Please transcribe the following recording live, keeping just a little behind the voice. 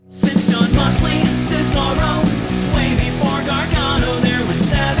Since John Moxley and Cesaro, way before Gargano, there was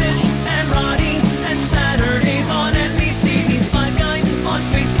Savage and Roddy, and Saturdays on NBC. These five guys on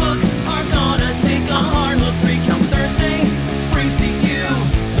Facebook are gonna take a hard look. 3 Count Thursday brings to you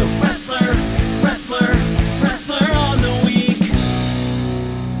the wrestler on the week.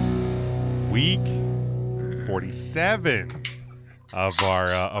 Week 47 of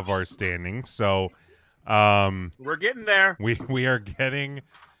our standings. So we're getting there. We are getting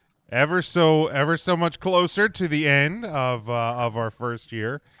ever so much closer to the end of our first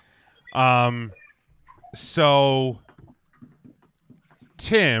year. So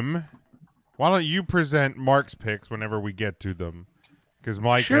Tim, why don't you present Mark's picks whenever we get to them? Because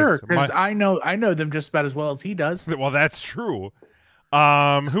Mike, because I know them just about as well as he does. Well, that's true.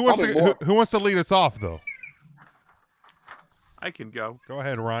 Who wants to lead us off though? I can go. Go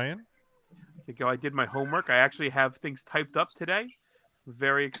ahead, Ryan. I did my homework. I actually have things typed up today.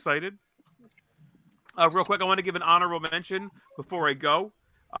 Very excited. Real quick, I want to give an honorable mention before I go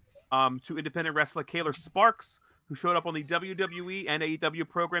to independent wrestler Kayla Sparks, who showed up on the WWE and AEW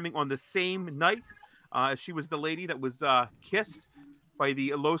programming on the same night. She was the lady that was kissed by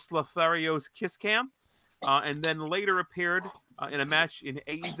the Los Lotharios Kiss Cam, and then later appeared in a match in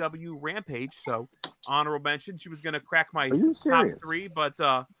AEW Rampage. So, honorable mention. She was going to crack my top 3, but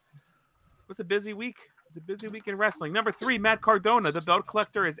it was a busy week. It was a busy week in wrestling. Number 3, Matt Cardona, the belt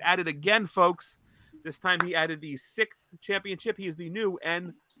collector, is added again, folks. This time he added the 6th championship. He is the new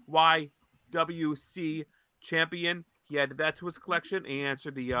NYWC champion. He added that to his collection. He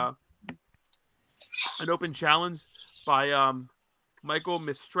answered the an open challenge by Michael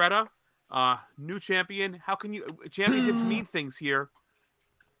Mistretta. New champion. How can you championships mean things here?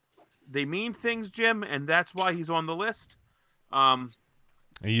 They mean things, Jim, and that's why he's on the list.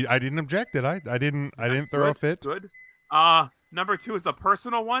 I didn't object, did I? I didn't throw a fit. Good. Number 2 is a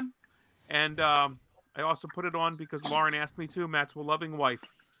personal one, and I also put it on because Lauren asked me to. Matt's loving wife.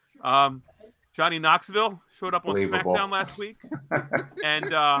 Johnny Knoxville showed up on SmackDown last week,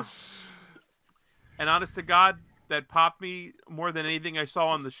 and honest to God, that popped me more than anything I saw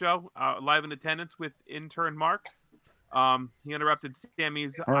on the show. Live in attendance with intern Mark. He interrupted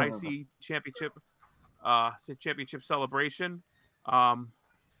Sammy's IC championship celebration.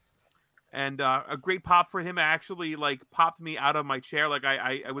 And a great pop for him. Actually, popped me out of my chair.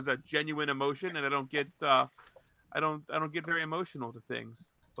 I was a genuine emotion, and I don't get very emotional to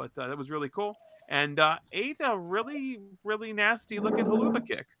things. But that was really cool. And ate a really, really nasty looking haluva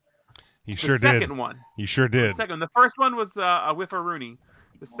kick. He sure did. The second one. He sure did. The first one was a whiffaroonie.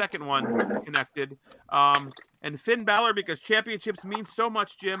 The second one connected. And Finn Balor, because championships mean so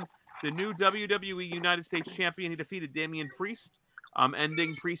much, Jim, the new WWE United States champion, he defeated Damian Priest,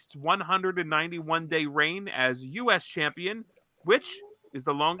 ending Priest's 191-day reign as U.S. champion, which is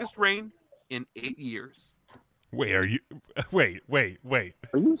the longest reign in 8 years. Wait. Are you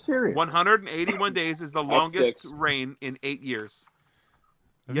serious? 181 days is the longest reign in 8 years.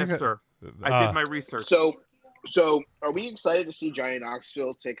 Yes, sir. I did my research. So, are we excited to see Johnny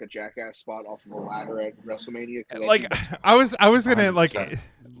Knoxville take a jackass spot off of a ladder at WrestleMania? I was gonna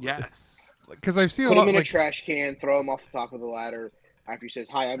yes, because I've seen put a lot him in a trash can, throw him off the top of the ladder after he says,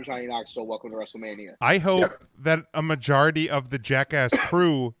 "Hi, I'm Johnny Knoxville. Welcome to WrestleMania." I hope that a majority of the Jackass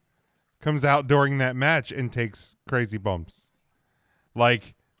crew comes out during that match and takes crazy bumps.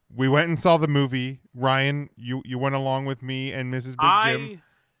 Like, we went and saw the movie. Ryan, you went along with me and Mrs. Big Jim.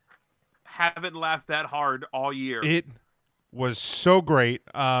 I haven't laughed that hard all year. It was so great.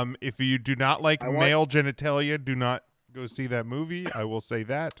 If you do not like male genitalia, do not go see that movie. I will say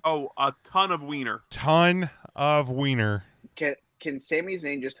that. Oh, a ton of wiener. Ton of wiener. Can Sami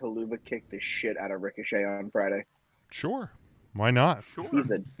Zayn just haluva kick the shit out of Ricochet on Friday? Sure. Why not? Sure.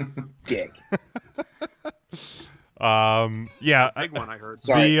 He's a dick. Yeah. Big one, I heard.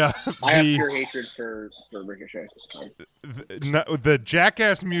 Sorry. I have pure hatred for Ricochet. The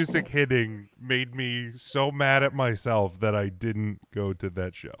Jackass music hitting made me so mad at myself that I didn't go to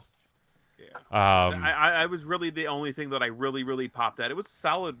that show. Yeah. I was really the only thing that I really, really popped at. It was a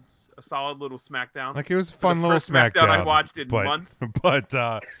solid little SmackDown. Like, it was a fun little SmackDown. I watched in months. But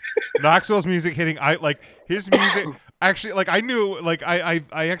Knoxville's music hitting, his music actually, I knew, I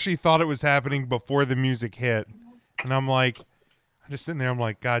actually thought it was happening before the music hit. And I'm just sitting there, I'm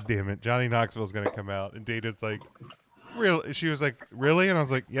like, God damn it, Johnny Knoxville's gonna come out. And Data's like, really? She was like, really? And I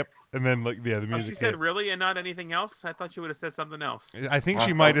was like, yep. And then the music she said really and not anything else? I thought she would have said something else. I think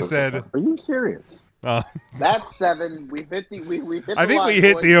she might have said, are you serious? That's 7. We hit the I think we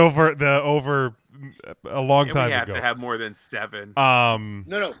hit the over a long time we have ago. To have more than 7.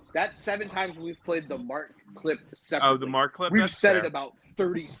 No. That's 7 times we've played the Mark clip separately. Oh, the Mark clip. We've That's said fair. it about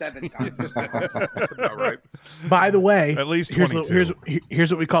 37 times. That's about right. By the way, At least here's 22.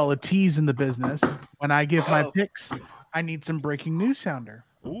 here's what we call a tease in the business. When I give my Oh. picks, I need some breaking news sounder.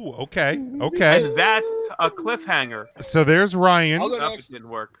 Ooh, okay. Okay. And that's a cliffhanger. So there's I'll Ryan's. go Nope, next. it didn't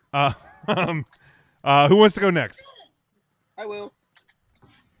work. Who wants to go next? I will.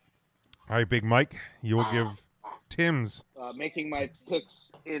 All right, Big Mike, you will give Tim's. Making my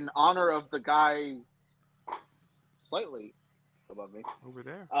picks in honor of the guy slightly above me. Over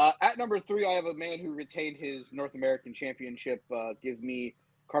there. At number 3, I have a man who retained his North American Championship. Give me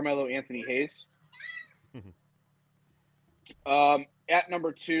Carmelo Anthony Hayes. At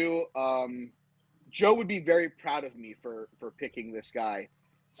number 2, Joe would be very proud of me for picking this guy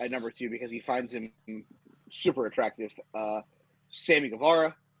at number 2 because he finds him super attractive. Sammy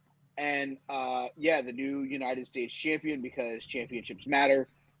Guevara. And, the new United States champion because championships matter,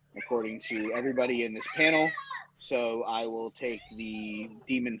 according to everybody in this panel. So I will take the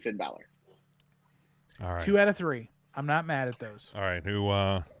Demon Finn Balor. All right. 2 out of 3. I'm not mad at those. All right. Who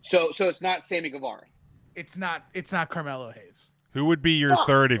So it's not Sammy Guevara. It's not Carmelo Hayes. who would be your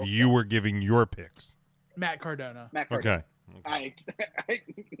third if you were giving your picks? Matt Cardona. Matt Cardona. Okay.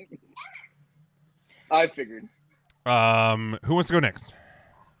 I figured. Who wants to go next?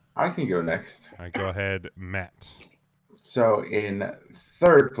 I can go next. All right, go ahead, Matt. So in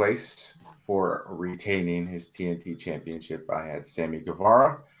third place for retaining his TNT championship, I had Sammy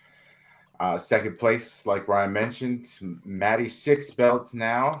Guevara. Second place, like Ryan mentioned, Matty 6 belts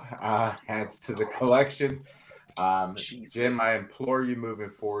now adds to the collection. Jesus. Jim, I implore you moving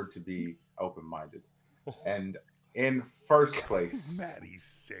forward to be open-minded. And in first place, Matty's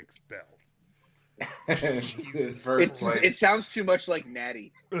 6 belts. in first place. It sounds too much like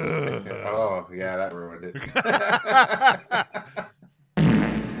Natty. Oh, yeah, that ruined it.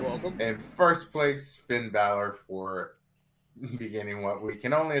 You're welcome. In first place, Finn Balor for beginning what we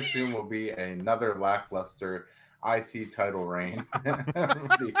can only assume will be another lackluster IC title reign.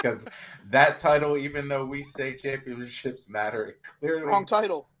 Because that title, even though we say championships matter, it clearly Wrong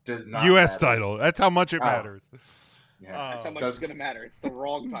title. does not U.S. matter. title. That's how much it Oh. matters. Yeah. That's how much does- it's going to matter. It's the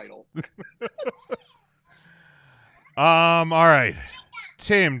wrong title. All right.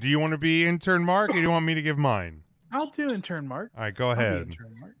 Tim, do you want to be intern Mark or do you want me to give mine? I'll do intern Mark. All right, go I'll be ahead.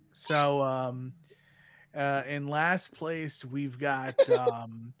 intern Mark. So in last place we've got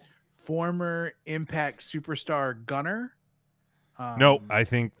former Impact superstar Gunner. Nope, I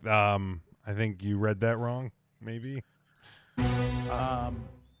think you read that wrong, maybe.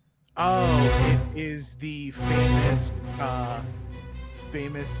 It is the famous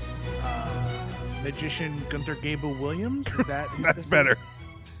magician Gunther Gable Williams. Is that who That's this better. is?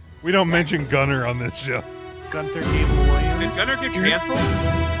 We don't mention Gunner on this show. Gunther Gable Williams. Did Gunner get canceled?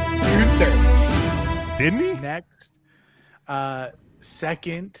 Didn't he? Next,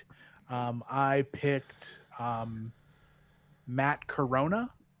 second, I picked Matt Corona.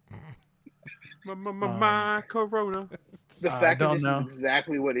 My Corona. The fact that don't this know. is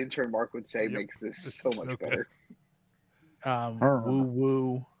exactly what intern Mark would say Yep. makes this It's so so much good. better. Woo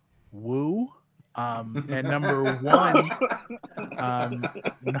woo woo. And number one,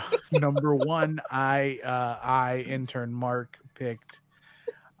 number one, I intern Mark picked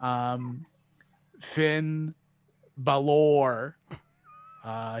Finn Balor.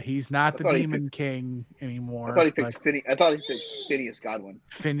 He's not the thought he Demon King anymore. I thought he but picked Phineas. I thought he picked Phineas Godwin.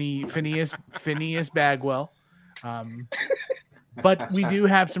 Phineas Bagwell. But we do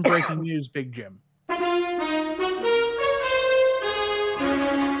have some breaking news, Big Jim.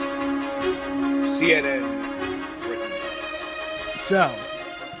 CNN. So,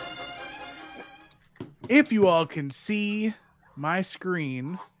 if you all can see my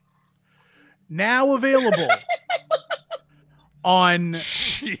screen, now available on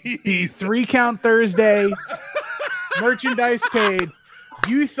the 3 Count Thursday merchandise page.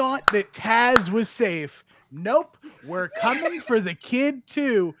 You thought that Taz was safe. Nope, we're coming for the kid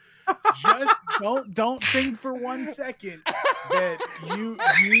too. Just don't think for 1 second that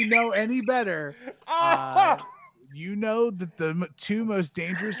you know any better. You know that the 2 most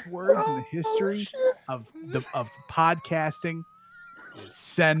dangerous words in the history of podcasting is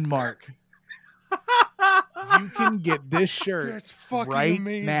send Mark. You can get this shirt That's fucking right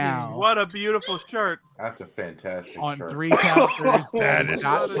amazing. now What a beautiful shirt. That's a fantastic on shirt. 3countthursday.com. That is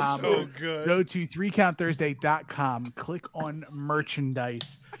so good. Go to 3countthursday.com, click on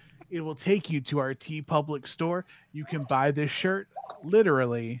merchandise. It will take you to our T Public store. You can buy this shirt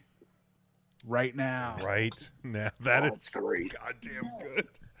literally right now. Right now, that is so great. goddamn good.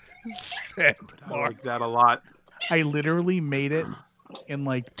 Send I Mark. like that a lot. I literally made it in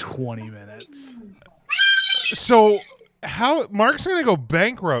like 20 minutes. So how Mark's gonna go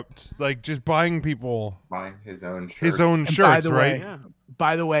bankrupt, like just buying people Buying his own shirt. his own And by shirts, the right? way- Yeah.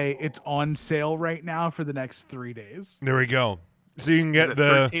 By the way, it's on sale right now for the next 3 days. There we go. So you can Is get it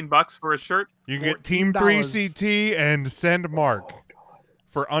the $13 for a shirt? you can get Team $14. 3CT and send Mark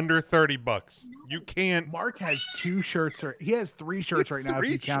for under $30. You can't. Mark has 2 shirts, or he has 3 shirts right now. If Three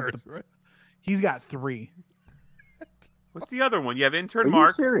you count shirts, right? he's got 3, What's the other one? You have Are intern you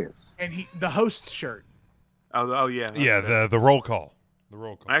Mark. serious? and the host shirt. Oh yeah. Yeah, the roll call. The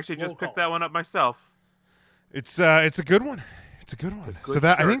roll call. I actually just Roll picked call. that one up myself. It's a good one. It's a good one. good So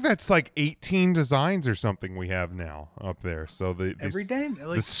that I shirt. think that's like 18 designs or something we have now up there. So Every day, the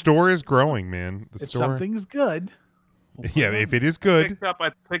like, store is growing, man. The if store. something's good, we'll put Yeah, it if on. it is good.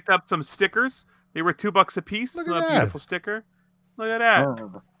 I picked up some stickers. They were $2 a piece. Look A at that. beautiful sticker. Look at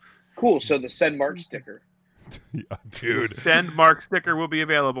that. Cool. So the send Mark sticker. Yeah, The dude. Send Mark sticker will be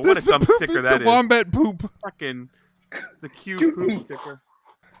available. What a That's the dumb poop, sticker it's that the is. wombat poop. Fucking the cute poop sticker.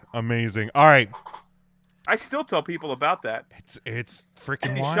 Amazing. All right. I still tell people about that. It's freaking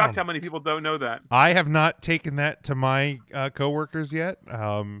I'd be wild. shocked how many people don't know that. I have not taken that to my coworkers yet,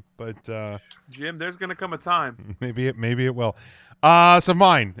 but Jim, there's gonna come a time. maybe it will. So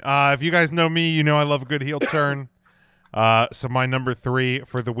mine. If you guys know me, you know I love a good heel turn. So my number 3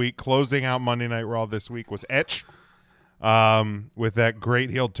 for the week, closing out Monday Night Raw this week, was Etch. With that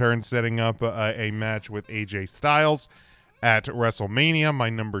great heel turn, setting up a match with AJ Styles at WrestleMania. My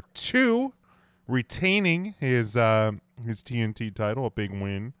number 2, retaining his TNT title, a big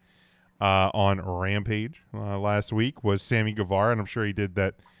win on Rampage last week, was Sammy Guevara, and I'm sure he did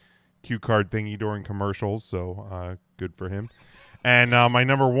that cue card thingy during commercials, so good for him. And my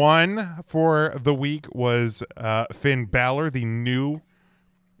number 1 for the week was Finn Balor, the new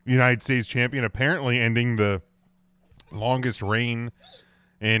United States champion, apparently ending the longest reign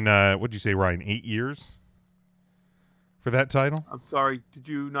in, what'd you say, Ryan, 8 years for that title? I'm sorry. Did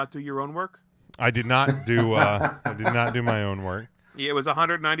you not do your own work? I did not do my own work. Yeah, it was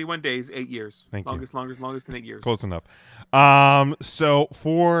 191 days, 8 years. Thank you. Longest than 8 years. Close enough. So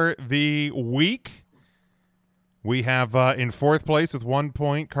for the week, we have in 4th place with 1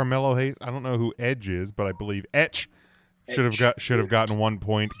 point Carmelo Hayes. I don't know who Edge is, but I believe Etch should have gotten 1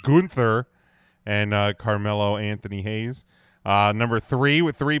 point. Gunther and Carmelo Anthony Hayes. Number 3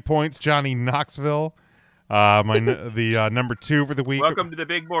 with 3 points, Johnny Knoxville. The number 2 for the week. Welcome to the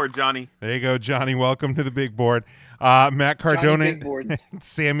big board, Johnny. There you go, Johnny. Welcome to the big board. Matt Cardona Big Boards. and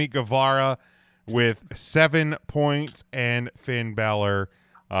Sammy Guevara with 7 points, and Finn Balor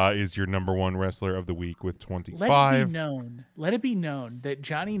is your number 1 wrestler of the week with 25. Let it be known that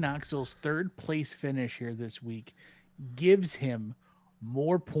Johnny Knoxville's 3rd place finish here this week gives him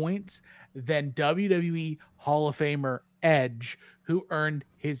more points than WWE Hall of Famer Edge, who earned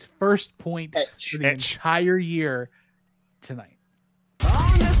his first point Edge. for the Edge. entire year tonight.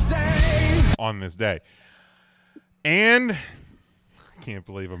 On this day. And I can't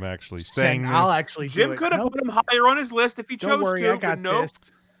believe I'm actually saying this. I'll actually do Jim it. could have Nope, put him higher on his list if he chose don't worry, to. I got but nope.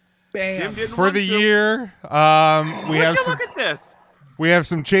 this. Bam. Jim didn't For want the to. year, we Would have you some look at this? We have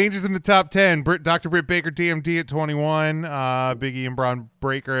some changes in the top 10. Dr. Britt Baker, DMD at 21. Big E and Braun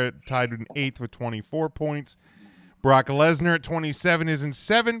Breaker tied in 8th with 24 points. Brock Lesnar at 27 is in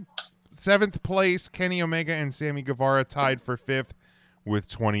 7th place. Kenny Omega and Sammy Guevara tied for 5th with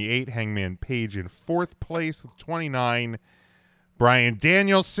 28. Hangman Page in 4th place with 29. Bryan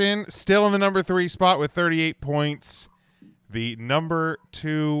Danielson still in the number 3 spot with 38 points. The number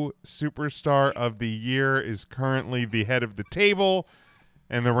 2 superstar of the year is currently the head of the table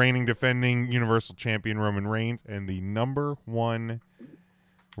and the reigning defending Universal Champion Roman Reigns, and the number 1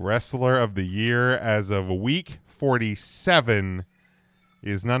 wrestler of the year as of week 47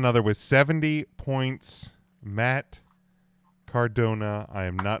 is none other with 70 points, Matt Cardona. I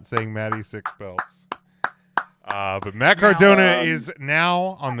am not saying Matty Six Belts. But Matt Cardona is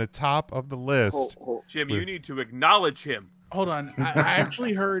now on the top of the list. Jim, you need to acknowledge him. Hold on. I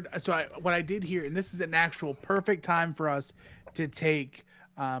actually heard. So what I did here, and this is an actual perfect time for us to take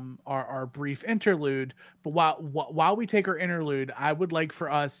our brief interlude. But while we take our interlude, I would like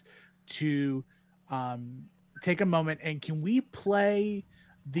for us to take a moment, and can we play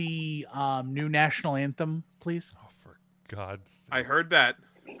the new national anthem, please? Oh, for God's sake. I heard that.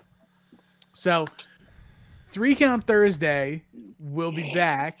 So 3 Count Thursday will be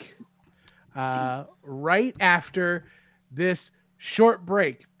back right after this short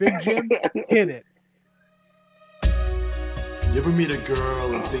break. Big Jim, hit it. You ever meet a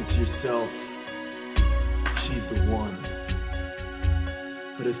girl and think to yourself, she's the one?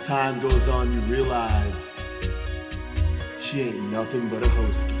 But as time goes on, you realize she ain't nothing but a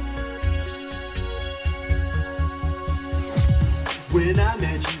hostie. When I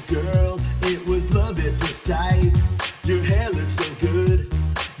met you, girl, it was love at first sight. Your hair looked so good,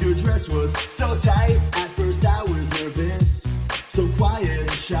 your dress was so tight. At first I was nervous, so quiet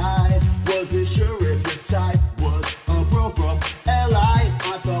and shy. Wasn't sure if you're tight.